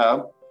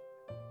Moab,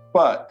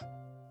 but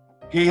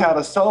he had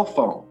a cell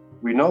phone.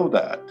 We know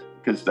that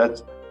because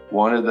that's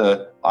one of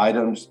the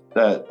items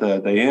that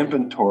they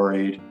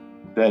inventoried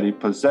that he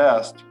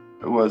possessed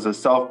was a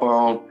cell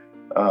phone,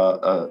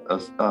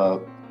 a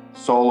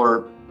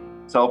solar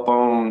cell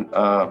phone,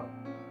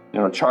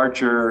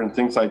 charger and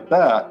things like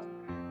that.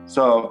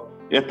 So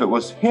if it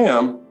was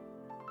him,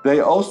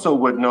 they also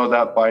would know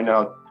that by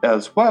now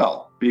as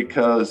well,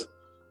 because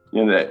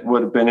that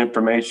would have been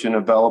information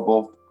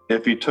available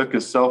if he took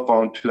his cell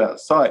phone to that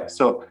site.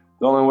 So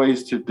the only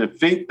ways to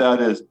defeat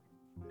that is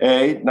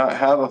A, not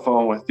have a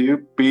phone with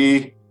you,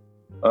 B,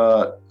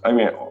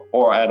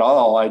 or at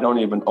all, I don't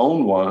even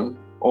own one,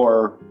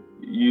 or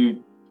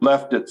you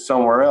left it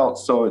somewhere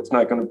else, so it's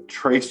not going to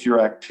trace your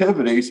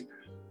activities.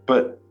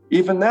 But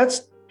even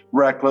that's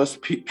reckless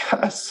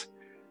because,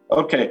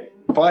 okay,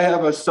 if I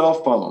have a cell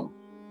phone,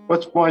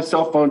 what's my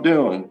cell phone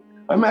doing?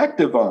 I'm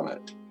active on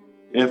it.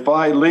 If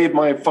I leave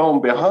my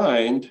phone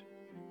behind,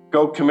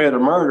 go commit a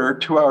murder,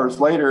 2 hours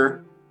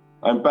later,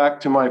 I'm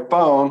back to my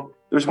phone,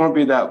 there's going to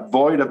be that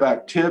void of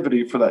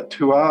activity for that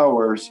 2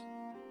 hours.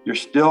 You're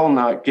still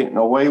not getting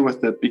away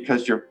with it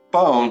because your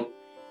phone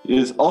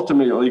is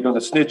ultimately going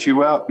to snitch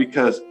you out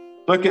because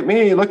look at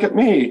me.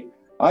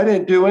 I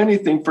didn't do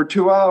anything for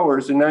 2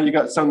 hours. And now you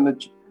got something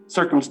that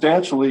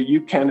circumstantially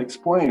you can't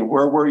explain.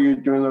 Where were you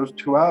during those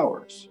 2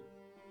 hours?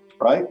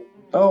 Right?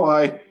 Oh,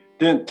 I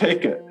didn't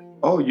take it.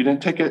 Oh, you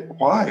didn't take it?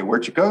 Why?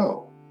 Where'd you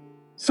go?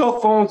 Cell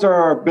phones are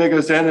our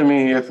biggest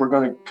enemy if we're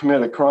going to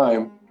commit a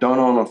crime. Don't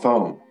own a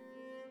phone.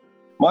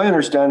 My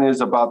understanding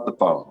is about the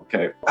phone,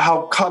 okay?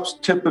 How cops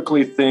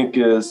typically think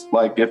is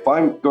like, if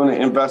I'm going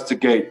to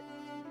investigate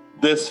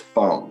this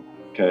phone,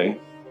 okay,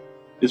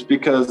 it's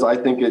because I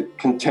think it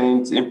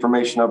contains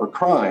information of a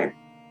crime.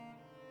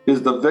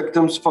 Is the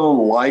victim's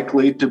phone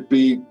likely to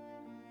be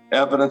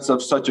evidence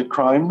of such a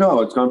crime?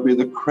 No, it's going to be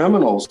the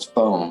criminal's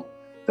phone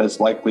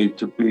that's likely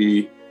to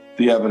be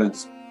the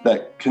evidence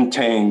that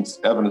contains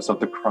evidence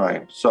of the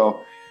crime. So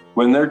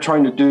when they're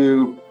trying to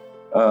do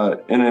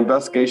an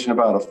investigation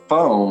about a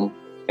phone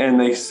and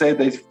they say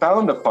they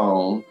found a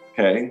phone,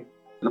 okay,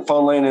 the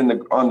phone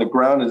laying on the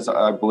ground is,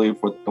 I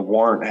believe, what the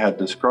warrant had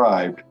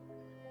described.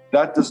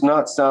 That does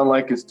not sound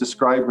like it's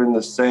describing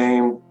the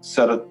same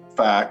set of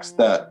facts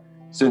that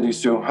Cindy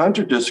Sue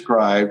Hunter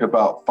described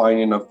about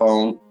finding a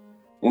phone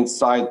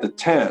inside the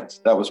tent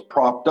that was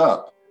propped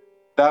up.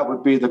 That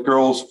would be the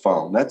girl's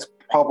phone. That's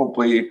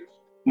probably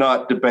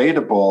not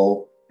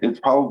debatable. It's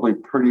probably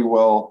pretty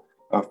well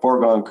a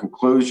foregone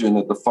conclusion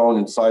that the phone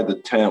inside the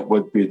tent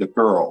would be the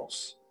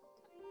girl's.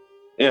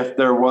 If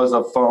there was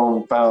a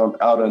phone found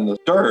out in the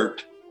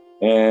dirt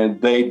and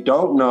they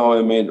don't know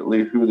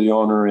immediately who the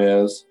owner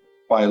is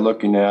by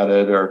looking at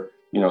it or,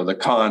 the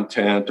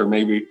content or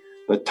maybe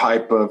the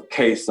type of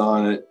case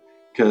on it,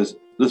 because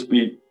let's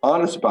be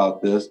honest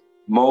about this,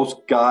 most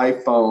guy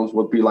phones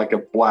would be like a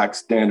black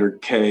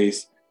standard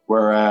case,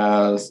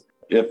 whereas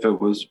if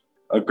it was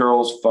a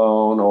girl's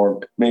phone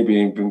or maybe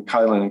even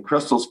Kylan and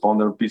Crystal's phone,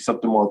 there would be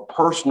something more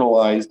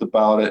personalized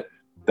about it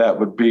that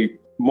would be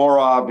more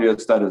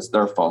obvious that it's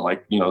their phone,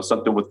 like,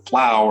 something with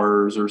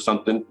flowers or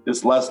something.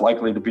 It's less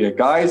likely to be a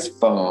guy's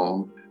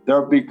phone.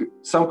 There would be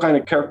some kind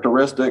of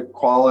characteristic,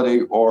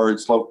 quality, or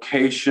its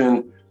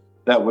location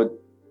that would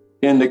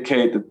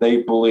indicate that they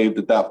believe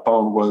that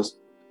phone was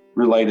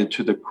related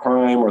to the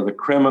crime or the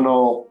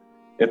criminal.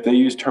 If they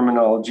use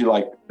terminology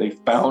like they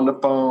found a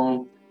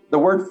phone, the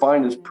word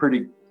find is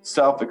pretty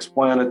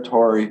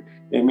self-explanatory.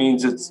 It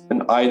means it's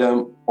an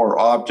item or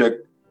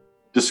object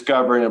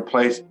discovered in a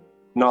place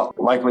not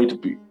likely to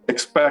be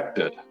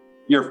expected.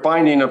 You're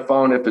finding a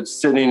phone if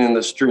it's sitting in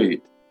the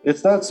street.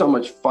 It's not so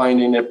much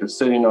finding if it's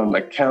sitting on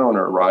the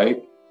counter,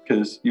 right?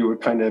 because you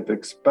would kind of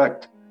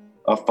expect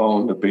a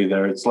phone to be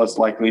there. It's less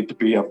likely to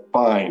be a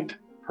find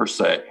per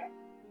se.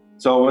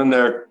 So when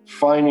they're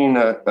finding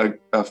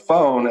a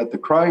phone at the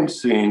crime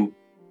scene,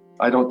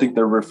 I don't think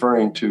they're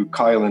referring to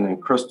Kylan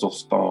and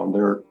Crystal's phone.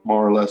 They're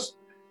more or less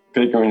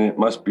figuring it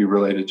must be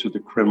related to the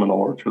criminal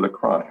or to the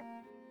crime.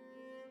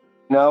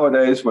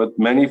 Nowadays, with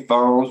many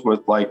phones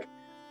with like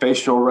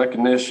facial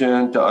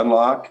recognition to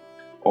unlock,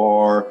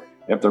 or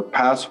if they're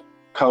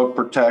passcode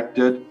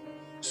protected,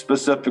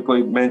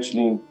 specifically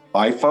mentioning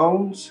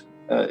iPhones,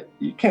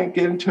 you can't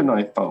get into an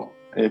iPhone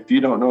if you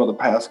don't know the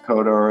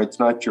passcode or it's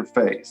not your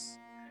face.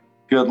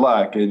 Good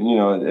luck.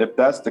 And if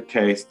that's the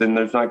case, then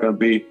there's not going to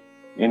be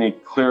any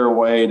clear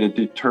way to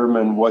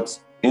determine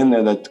what's in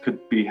there that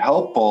could be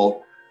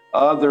helpful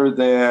other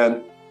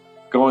than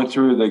going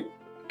through the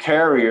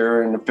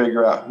carrier and to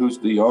figure out who's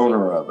the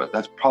owner of it.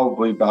 That's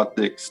probably about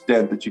the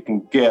extent that you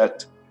can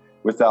get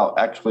without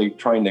actually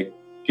trying to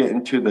get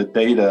into the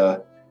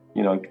data,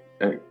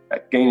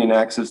 gaining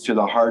access to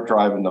the hard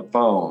drive in the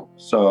phone.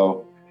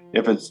 So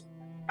if it's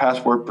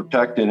password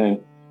protected, and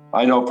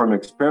I know from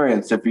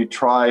experience, if you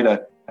try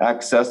to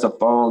access a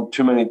phone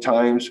too many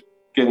times,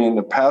 getting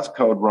the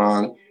passcode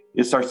wrong,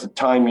 it starts to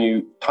time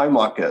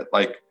lock it.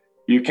 Like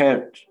you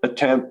can't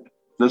attempt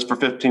this for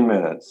 15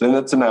 minutes, then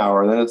it's an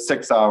hour, then it's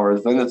 6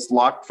 hours, then it's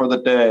locked for the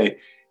day.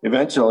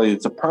 Eventually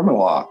it's a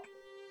permalock.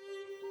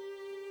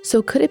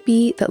 So could it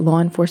be that law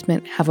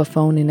enforcement have a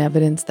phone in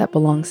evidence that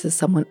belongs to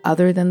someone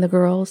other than the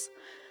girls,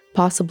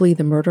 possibly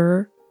the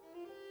murderer?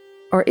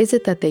 Or is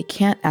it that they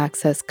can't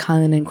access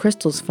Kylan and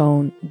Crystal's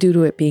phone due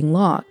to it being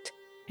locked,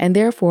 and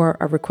therefore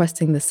are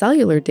requesting the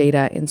cellular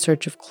data in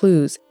search of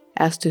clues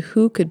as to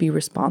who could be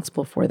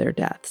responsible for their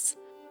deaths?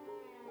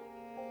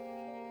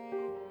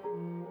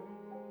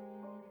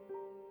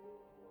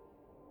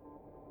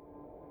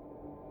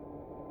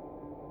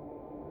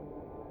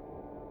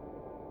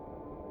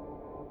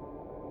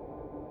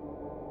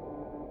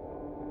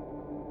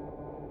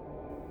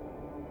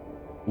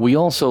 We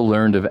also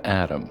learned of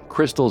Adam,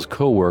 Crystal's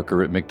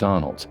co-worker at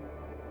McDonald's.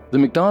 The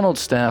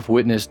McDonald's staff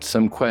witnessed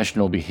some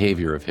questionable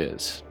behavior of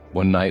his.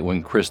 One night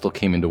when Crystal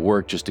came into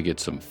work just to get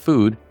some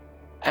food,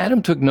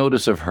 Adam took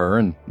notice of her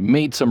and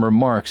made some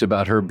remarks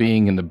about her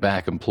being in the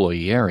back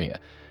employee area,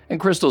 and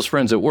Crystal's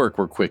friends at work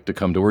were quick to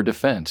come to her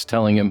defense,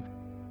 telling him,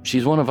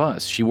 "She's one of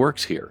us, she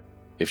works here.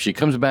 If she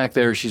comes back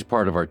there, she's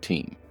part of our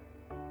team."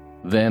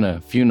 Then, a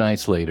few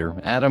nights later,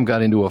 Adam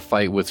got into a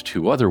fight with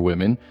two other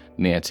women,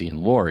 Nancy and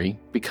Lori,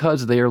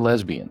 because they are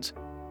lesbians.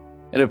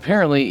 And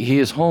apparently he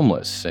is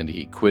homeless, and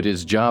he quit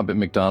his job at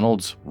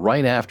McDonald's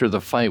right after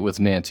the fight with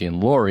Nancy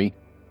and Lori,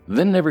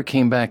 then never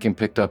came back and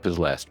picked up his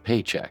last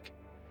paycheck.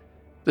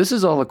 This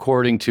is all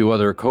according to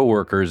other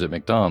co-workers at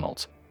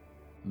McDonald's.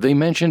 They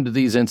mentioned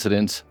these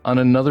incidents on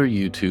another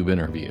YouTube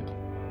interview.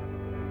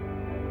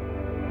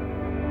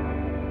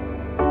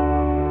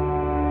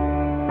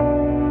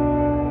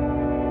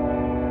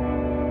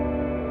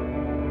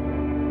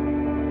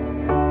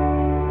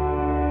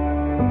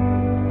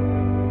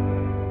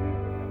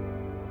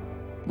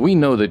 We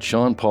know that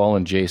Sean Paul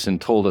and Jason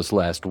told us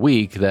last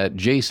week that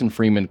Jason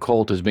Freeman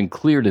Colt has been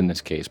cleared in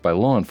this case by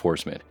law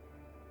enforcement.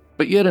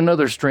 But yet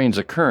another strange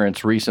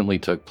occurrence recently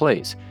took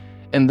place,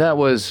 and that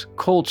was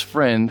Colt's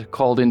friend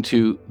called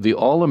into the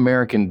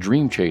All-American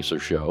Dream Chaser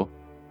show,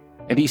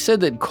 and he said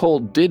that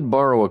Colt did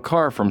borrow a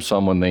car from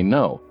someone they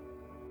know.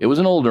 It was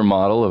an older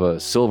model of a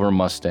silver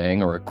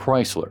Mustang or a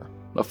Chrysler,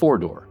 a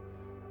four-door.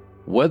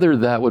 Whether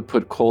that would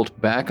put Colt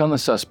back on the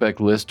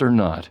suspect list or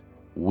not,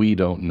 we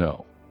don't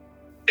know.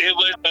 It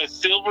was a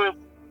silver,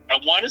 I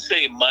want to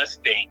say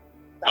Mustang.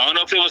 I don't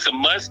know if it was a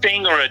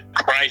Mustang or a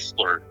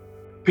Chrysler.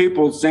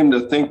 People seem to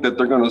think that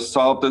they're going to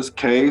solve this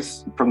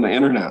case from the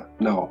internet.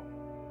 No.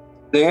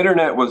 The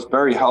internet was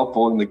very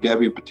helpful in the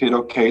Gabby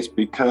Petito case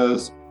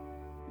because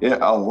it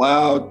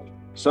allowed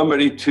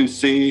somebody to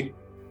see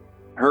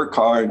her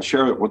car and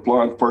share it with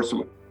law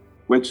enforcement,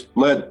 which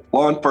led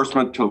law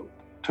enforcement to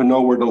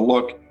know where to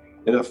look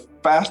at a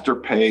faster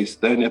pace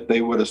than if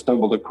they would have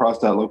stumbled across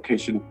that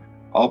location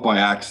all by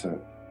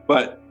accident.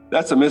 But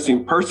that's a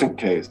missing person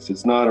case.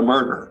 It's not a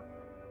murder.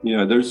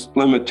 There's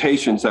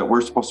limitations that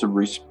we're supposed to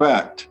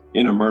respect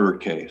in a murder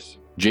case.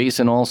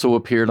 Jason also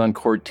appeared on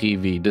Court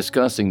TV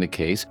discussing the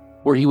case,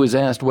 where he was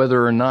asked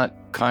whether or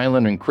not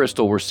Kylan and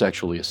Crystal were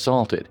sexually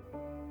assaulted.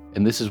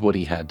 And this is what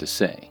he had to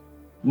say.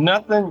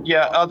 Nothing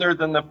yet other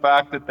than the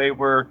fact that they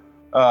were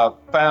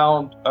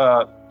found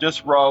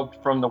disrobed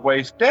from the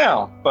waist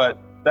down. But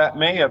that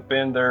may have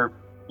been their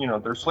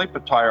sleep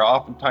attire.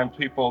 Oftentimes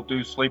people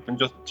do sleep in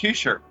just a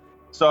t-shirt.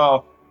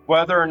 So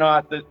whether or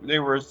not that they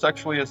were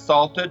sexually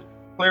assaulted,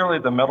 clearly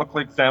the medical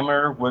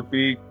examiner would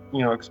be,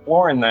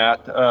 exploring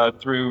that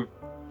through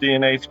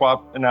DNA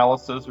swab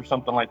analysis or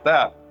something like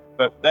that.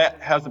 But that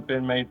hasn't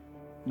been made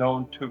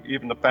known to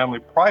even the family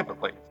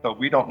privately, so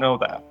we don't know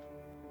that.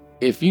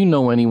 If you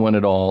know anyone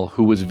at all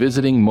who was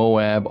visiting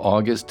Moab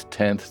August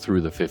 10th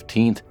through the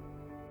 15th,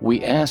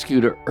 we ask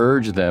you to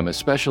urge them,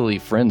 especially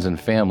friends and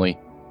family,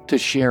 to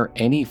share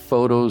any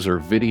photos or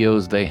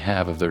videos they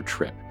have of their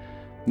trip.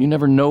 You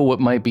never know what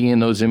might be in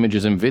those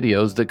images and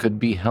videos that could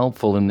be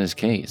helpful in this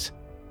case.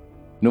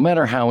 No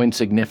matter how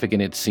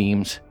insignificant it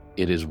seems,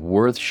 it is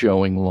worth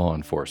showing law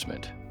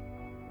enforcement.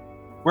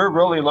 We're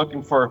really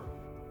looking for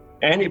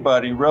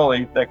anybody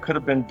really that could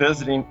have been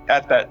visiting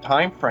at that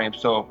time frame.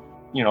 So,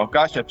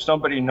 gosh, if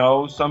somebody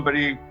knows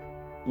somebody,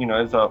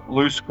 is a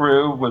loose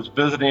screw, was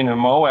visiting in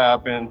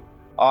Moab in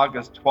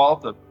August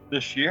 12th of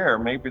this year,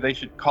 maybe they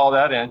should call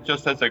that in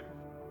just as a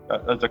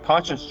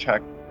conscience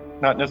check,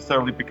 not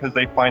necessarily because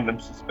they find them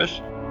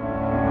suspicious.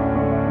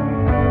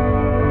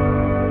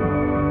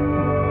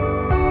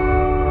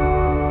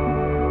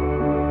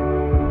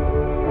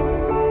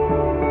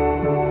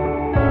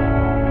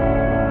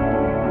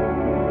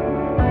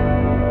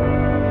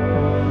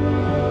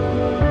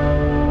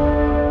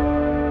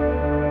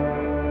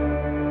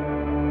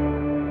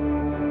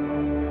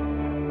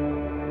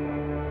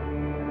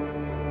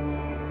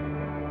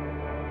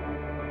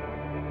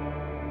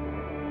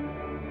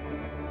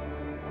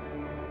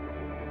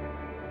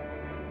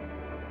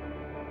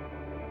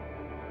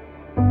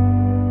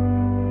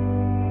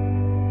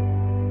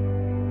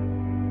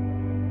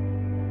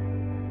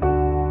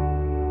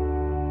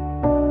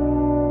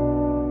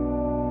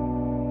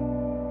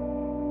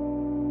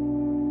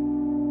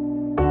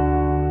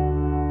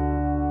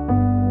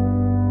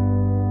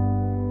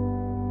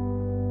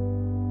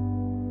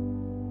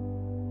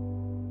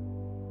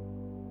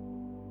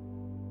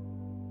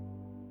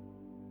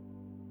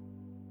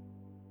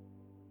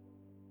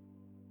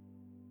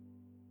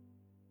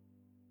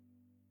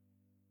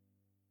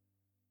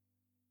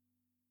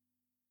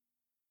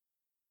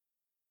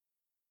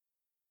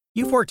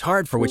 You've worked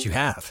hard for what you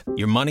have.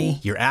 Your money,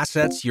 your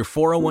assets, your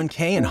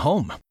 401k, and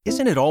home.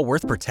 Isn't it all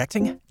worth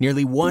protecting?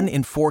 Nearly 1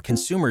 in 4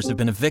 consumers have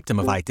been a victim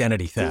of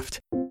identity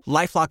theft.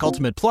 LifeLock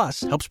Ultimate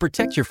Plus helps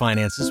protect your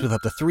finances with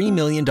up to $3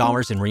 million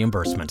in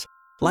reimbursement.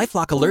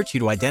 LifeLock alerts you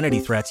to identity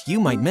threats you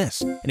might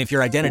miss. And if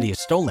your identity is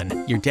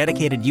stolen, your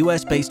dedicated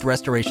U.S.-based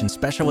restoration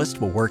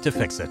specialist will work to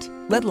fix it.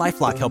 Let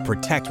LifeLock help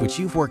protect what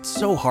you've worked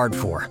so hard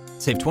for.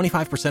 Save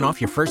 25%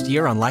 off your first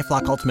year on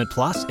LifeLock Ultimate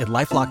Plus at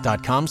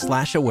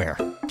LifeLock.com/aware.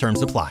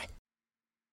 Terms apply.